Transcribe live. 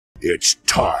It's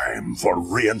time for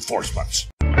reinforcements.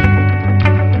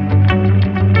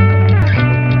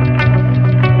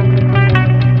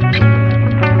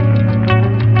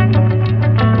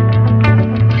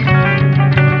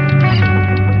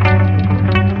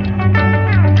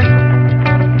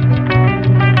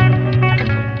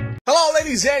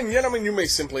 Ladies and gentlemen, you may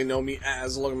simply know me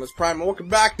as Logamus Prime, and welcome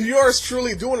back to yours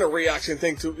truly doing a reaction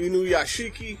thing to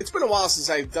Inuyashiki. It's been a while since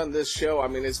I've done this show. I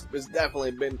mean, it's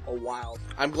definitely been a while.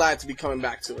 I'm glad to be coming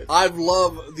back to it. I've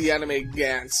loved the anime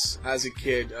Gantz as a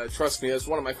kid. Trust me, it's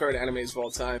one of my favorite animes of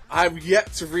all time. I've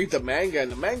yet to read the manga,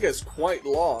 and the manga is quite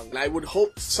long. And I would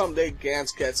hope someday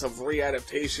Gantz gets a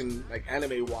readaptation, like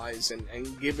anime-wise,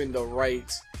 and given the right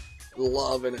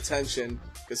love and attention,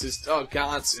 because his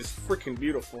Gantz is freaking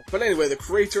beautiful. But anyway, the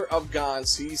creator of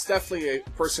Gantz, he's definitely a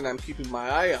person I'm keeping my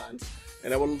eye on,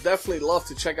 and I would definitely love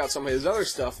to check out some of his other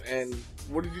stuff. And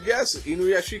what did you guess?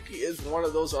 Inuyashiki is one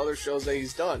of those other shows that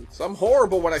he's done. So I'm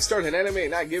horrible when I start an anime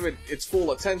and not give it its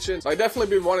full attention. So I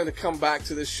definitely been wanting to come back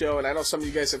to this show, and I know some of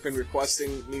you guys have been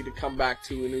requesting me to come back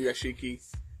to Inuyashiki.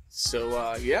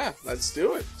 So, yeah, let's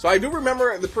do it. So I do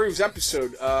remember the previous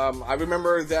episode. I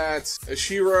remember that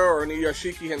Shiro, or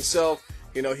Inuyashiki himself,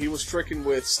 you know, he was stricken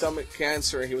with stomach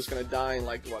cancer and he was going to die in,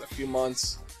 like, what, a few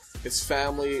months. His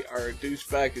family are a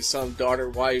douchebag, his son, daughter,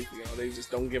 wife, you know, they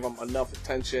just don't give him enough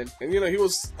attention. And, you know, he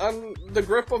was on the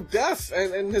grip of death,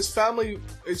 and his family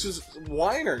is just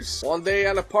whiners. One day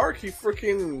at a park, he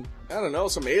freaking, I don't know,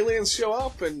 some aliens show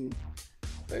up and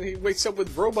he wakes up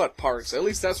with robot parts. At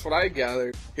least that's what I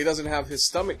gathered. He doesn't have his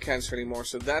stomach cancer anymore,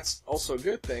 so that's also a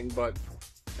good thing. But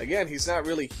again, he's not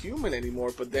really human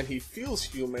anymore, but then he feels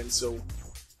human, so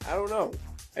I don't know.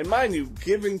 And mind you,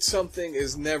 giving something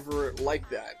is never like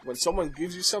that. When someone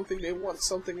gives you something, they want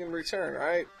something in return,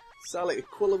 right? It's not like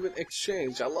equivalent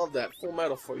exchange. I love that. Full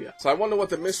metal for you. So I wonder what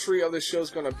the mystery of this show is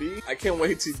going to be. I can't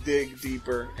wait to dig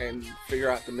deeper and figure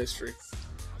out the mystery.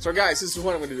 So guys, this is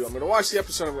what I'm going to do. I'm going to watch the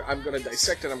episode, I'm going to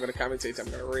dissect it, I'm going to commentate, I'm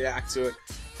going to react to it.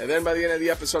 And then by the end of the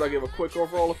episode, I'll give a quick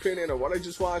overall opinion of what I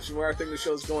just watched and where I think the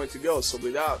show is going to go. So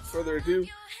without further ado,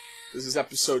 this is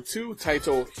episode 2,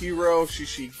 titled Hiro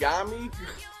Shishigami.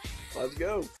 Let's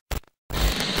go.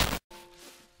 I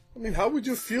mean, how would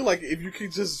you feel like if you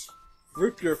could just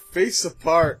rip your face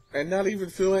apart and not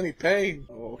even feel any pain?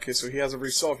 Oh, okay, so he has a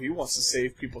resolve. He wants to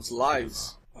save people's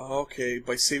lives. Okay,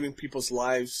 by saving people's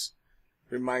lives,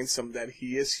 reminds him that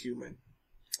he is human.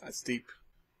 That's deep.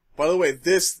 By the way,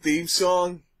 this theme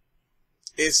song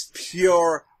is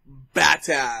pure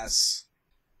badass.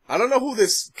 I don't know who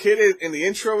this kid in the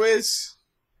intro is,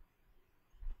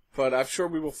 but I'm sure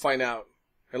we will find out.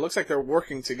 It looks like they're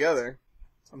working together.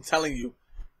 I'm telling you,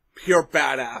 pure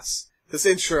badass. This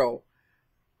intro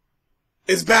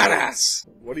is badass.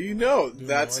 What do you know?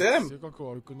 That's him.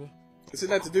 Isn't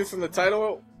that the dude from the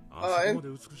title?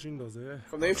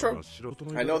 From the intro?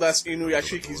 I know that's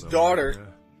Inuyashiki's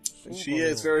daughter, and she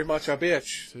is very much a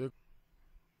bitch.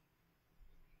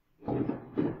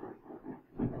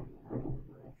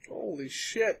 Holy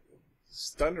shit.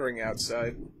 It's thundering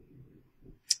outside.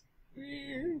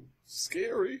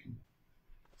 Scary.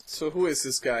 So who is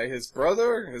this guy? His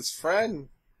brother? His friend?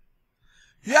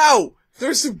 Yo!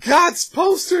 There's some Gods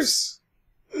posters!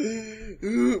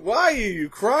 Why are you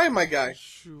crying, my guy?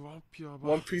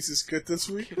 One Piece is good this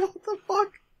week? What the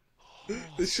fuck?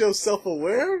 This show's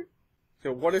self-aware?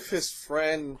 Yo, what if his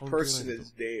friend person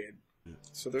is dead?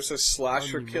 So there's a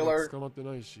slasher killer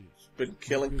been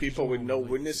killing people with no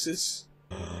witnesses?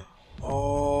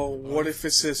 Oh, what if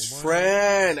it's his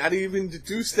friend? I didn't even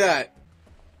deduce that.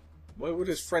 Why would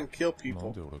his friend kill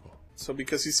people? So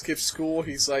because he skipped school,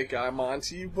 he's like, I'm on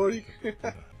to you, buddy?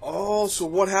 Oh, so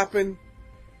what happened?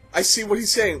 I see what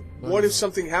he's saying. What if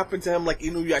something happened to him like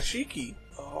Inuyashiki?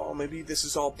 Oh, maybe this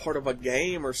is all part of a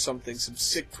game or something. Some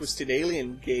sick, twisted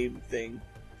alien game thing.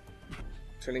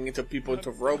 Turning into people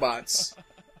into robots.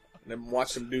 And then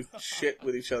watch them do shit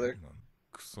with each other.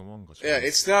 Yeah,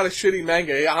 it's not a shitty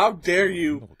manga. How dare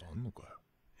you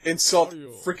insult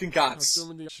freaking gods?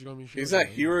 He's not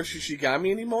Hiro Shishigami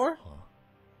anymore?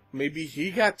 Maybe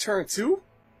he got turned too?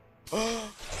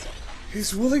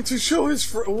 He's willing to show his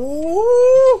friend.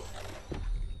 Ooh!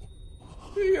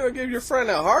 You're gonna give your friend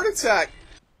a heart attack.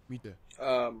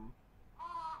 Are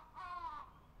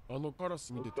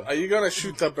you gonna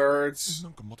shoot the birds?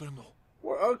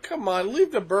 Oh, come on,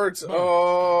 leave the birds.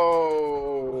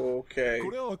 Oh, okay.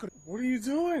 What are you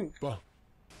doing?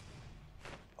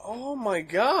 Oh my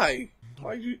god.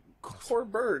 Why you... Poor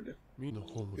bird.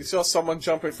 You saw someone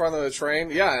jump in front of the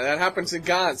train? Yeah, that happens in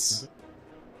Gantz.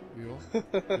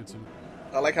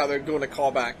 I like how they're doing a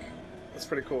callback. That's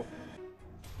pretty cool.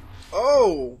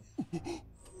 Oh!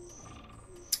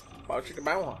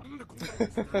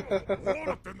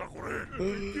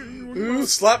 Ooh,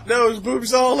 slap nose,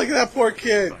 boobs all. Look at that poor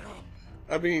kid.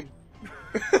 I mean,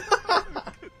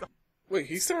 wait,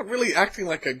 he's not really acting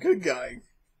like a good guy.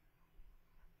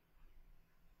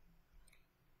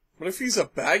 What if he's a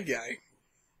bad guy?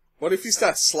 What if he's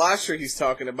that slasher he's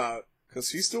talking about? Because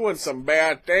he's doing some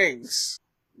bad things.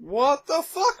 What the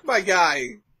fuck, my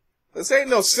guy? This ain't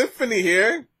no symphony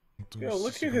here. Yo,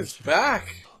 look at his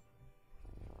back.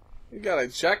 He got a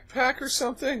jetpack or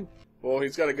something? Well,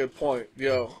 he's got a good point.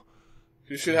 Yo,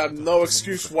 you should have no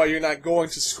excuse why you're not going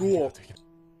to school.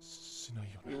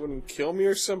 He wouldn't kill me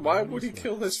or something? Why would he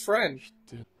kill his friend?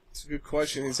 It's a good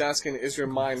question. He's asking, is your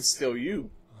mind still you?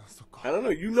 I don't know.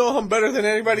 You know him better than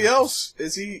anybody else.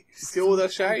 Is he still with a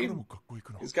shame?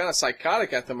 He's kind of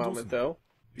psychotic at the moment, though.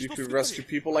 You could rescue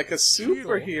people like a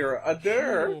superhero. A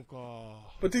dare.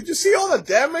 But did you see all the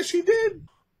damage he did?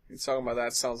 He's talking about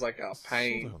that sounds like a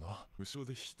pain.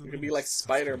 You could be like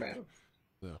Spider-Man.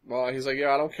 Well, he's like,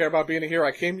 yeah, I don't care about being a hero.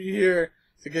 I came here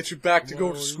to get you back to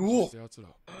go to school.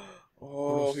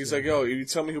 Oh, he's like, yo, you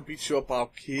tell me who beat you up, I'll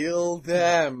kill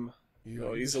them.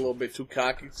 Yo, he's a little bit too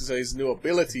cocky because of his new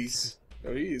abilities.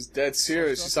 Yo, he is dead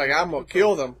serious. He's like, I'm gonna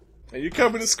kill them. And you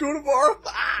coming to school tomorrow?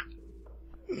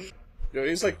 Yo,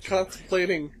 he's like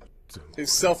contemplating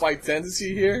his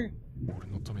self-identity here.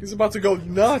 He's about to go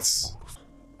nuts.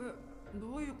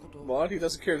 What? He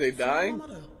doesn't care if they die?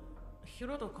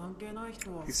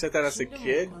 He said that as a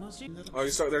kid? Oh,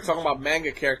 they're talking about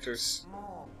manga characters.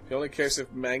 He only cares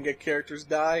if manga characters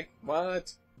die?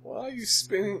 What? Why are you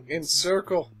spinning in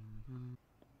circle?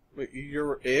 Wait,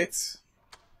 you're it?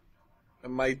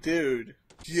 And my dude.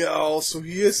 Yo, so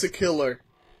he is the killer.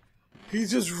 He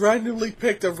just randomly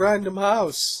picked a random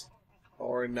house.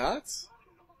 Or not?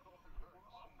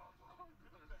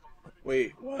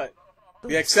 Wait, what?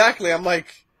 Yeah, exactly, I'm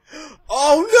like...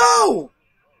 Oh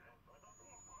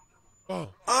no!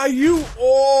 Are you...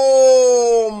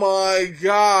 Oh my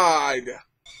god!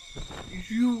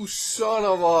 You son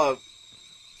of a...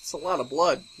 It's a lot of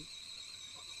blood.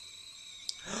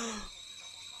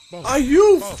 Are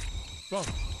you...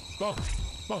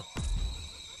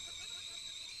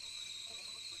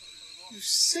 You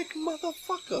sick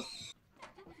motherfucker.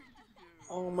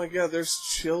 Oh my god, there's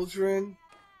children.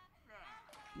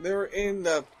 They're in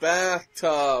the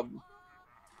bathtub.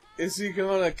 Is he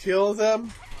gonna kill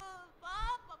them?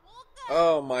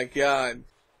 Oh my god.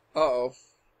 Uh-oh.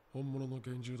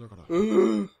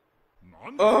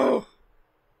 Oh.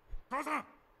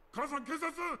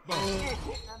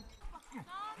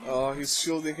 Oh, he's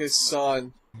shielding his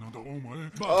son.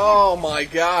 Oh my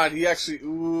god, he actually...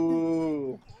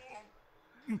 Ooh.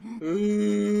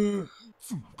 Ooh.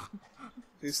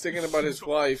 He's thinking about his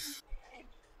wife.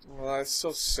 Oh, that's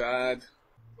so sad.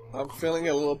 I'm feeling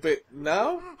a little bit...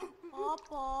 No?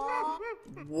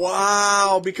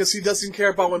 Wow, because he doesn't care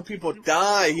about when people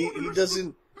die. He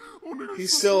doesn't...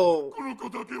 He's still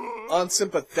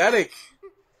unsympathetic.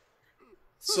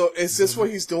 So, is this what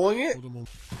he's doing it?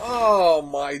 Oh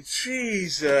my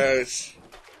Jesus.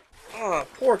 Oh,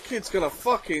 poor kid's gonna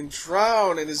fucking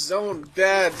drown in his own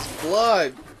dad's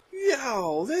blood.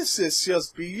 Yo, this is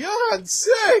just beyond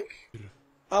sick.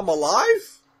 I'm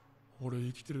alive?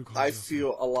 I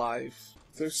feel alive.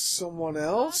 There's someone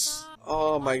else?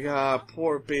 Oh my god,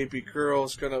 poor baby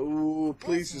girl's gonna... Ooh,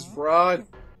 please just run.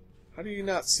 How do you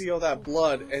not see all that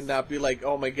blood and not be like,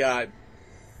 oh my god,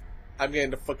 I'm getting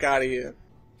the fuck out of here?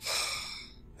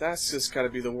 That's just gotta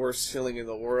be the worst feeling in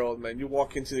the world, man. You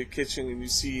walk into the kitchen and you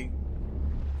see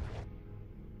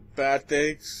bad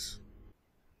things.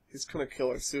 He's gonna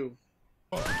kill her too.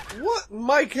 What?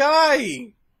 My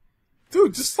guy!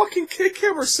 Dude, just fucking kick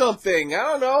him or something. I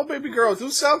don't know, baby girl,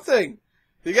 do something.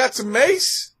 You got some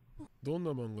mace?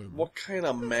 What kind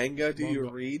of manga do you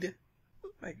read?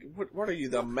 Like, what are you,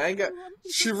 the manga?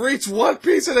 She reads One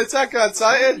Piece and Attack on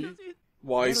Titan?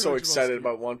 Wow, he's so excited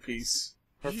about One Piece.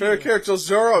 Her favorite character is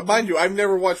Zoro. Mind you, I've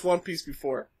never watched One Piece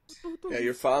before. Yeah,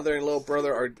 your father and little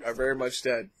brother are very much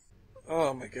dead.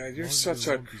 Oh my god, you're such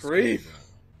a creep.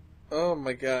 Oh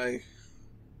my god.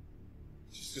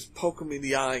 Just poke him in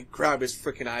the eye and grab his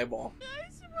freaking eyeball.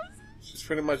 She's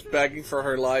pretty much begging for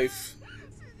her life.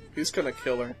 He's gonna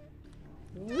kill her.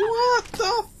 What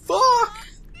the fuck?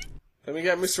 Then we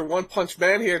got Mr. One Punch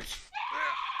Man here.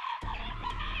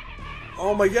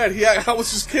 Oh my god, I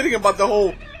was just kidding about the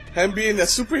whole him being a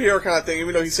superhero kind of thing,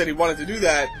 even though he said he wanted to do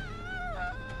that.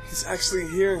 He's actually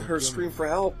hearing her scream for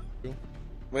help. I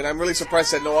mean, I'm really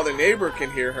surprised that no other neighbor can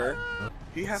hear her.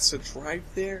 He has to drive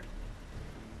there?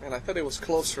 Man, I thought it was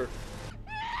closer.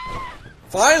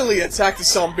 Finally attacked the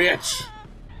son bitch!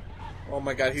 Oh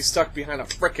my god, he's stuck behind a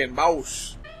frickin'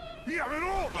 mouse.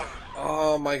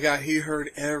 Oh my god, he heard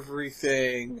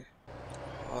everything.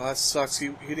 Oh, that sucks. He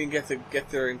didn't get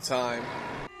there in time.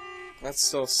 That's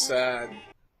so sad.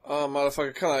 Oh,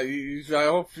 motherfucker, come on. I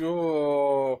hope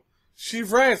you... She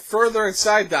ran further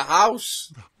inside the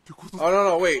house? Oh,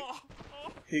 no, wait.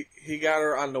 He got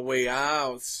her on the way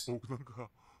out.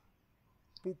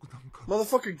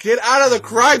 Motherfucker, get out of the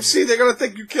crime scene! They're gonna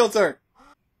think you killed her!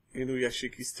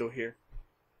 Inuyashiki's still here.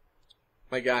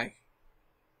 My guy.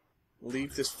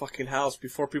 Leave this fucking house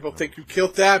before people think you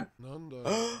killed them!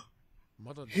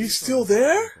 He's still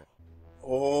there?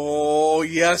 Oh,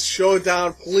 yes,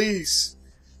 showdown, please!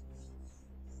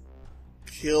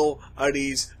 Kill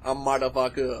Ari's a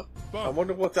motherfucker. I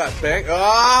wonder what that bang...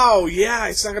 Oh, yeah,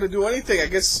 it's not gonna do anything. I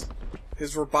guess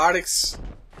his robotics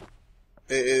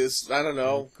is, I don't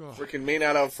know, freaking made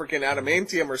out of freaking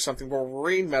adamantium or something,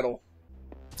 Wolverine metal.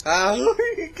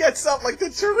 He gets up like the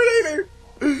Terminator!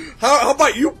 How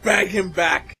about you bang him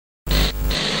back?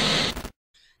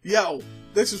 Yo,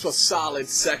 this was a solid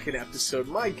second episode.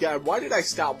 My god, why did I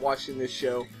stop watching this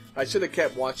show? I should have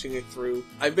kept watching it through.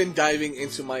 I've been diving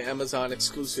into my Amazon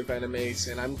exclusive animes,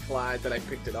 and I'm glad that I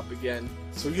picked it up again.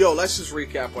 So yo, let's just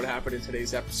recap what happened in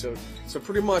today's episode. So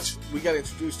pretty much, we got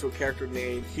introduced to a character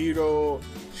named Hiro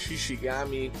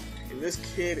Shishigami, and this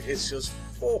kid is just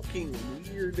fucking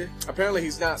weird. Apparently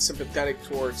he's not sympathetic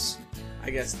towards, I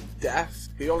guess, death.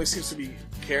 He only seems to be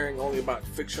caring only about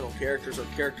fictional characters or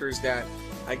characters that,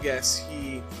 I guess,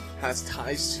 he has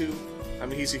ties to. I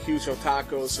mean, he's a huge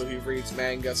otaku, so he reads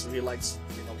manga, so he likes,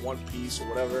 you know, One Piece or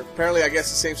whatever. Apparently, I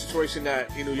guess the same situation that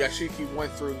Inuyashiki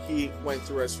went through, he went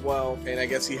through as well. And I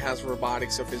guess he has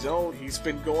robotics of his own. He's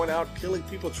been going out killing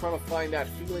people, trying to find that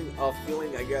feeling of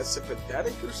feeling, I guess,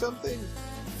 sympathetic or something.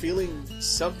 Feeling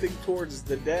something towards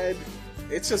the dead.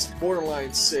 It's just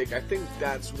borderline sick. I think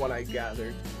that's what I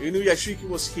gathered. Inuyashiki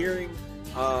was hearing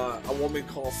a woman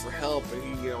call for help, and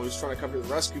he, you know, was trying to come to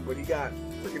the rescue, but he got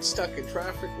freaking stuck in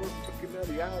traffic. What fucking are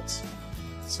the odds?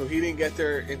 So he didn't get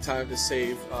there in time to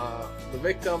save the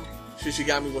victim.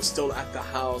 Shishigami was still at the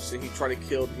house, and he tried to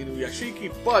kill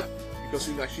Inuyashiki, but because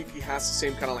Inuyashiki has the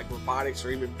same kind of like robotics,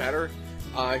 or even better,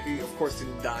 he of course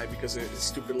didn't die because of his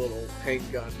stupid little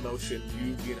handgun motion,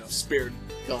 you know, spared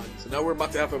gun. So now we're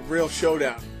about to have a real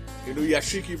showdown.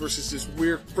 Inuyashiki versus this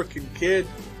weird freaking kid,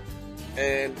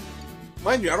 and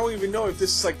mind you, I don't even know if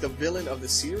this is like the villain of the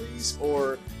series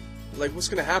or like what's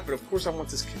gonna happen. Of course I want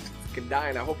this kid to freaking die,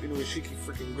 and I hope Inuyashiki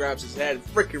freaking grabs his head and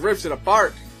freaking rips it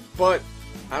apart. But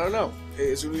I don't know.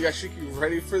 Is Inuyashiki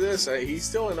ready for this? He's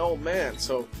still an old man,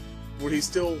 so would he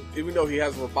still, even though he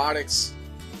has robotics,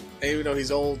 and even though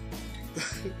he's old,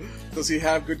 does he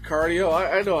have good cardio?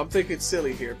 I know I'm thinking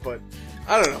silly here, but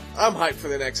I don't know. I'm hyped for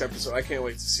the next episode. I can't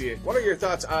wait to see it. What are your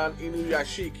thoughts on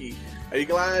Inuyashiki? Are you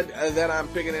glad that I'm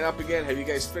picking it up again? Have you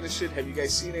guys finished it? Have you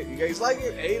guys seen it? You guys like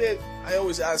it? Hate it? I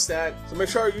always ask that. So make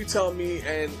sure you tell me,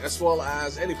 and as well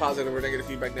as any positive or negative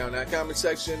feedback down in that comment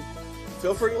section.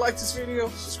 Feel free to like this video,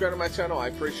 subscribe to my channel. I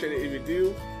appreciate it if you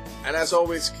do. And as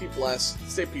always, keep blessed,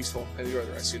 stay peaceful, and enjoy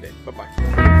the rest of your day. Bye-bye.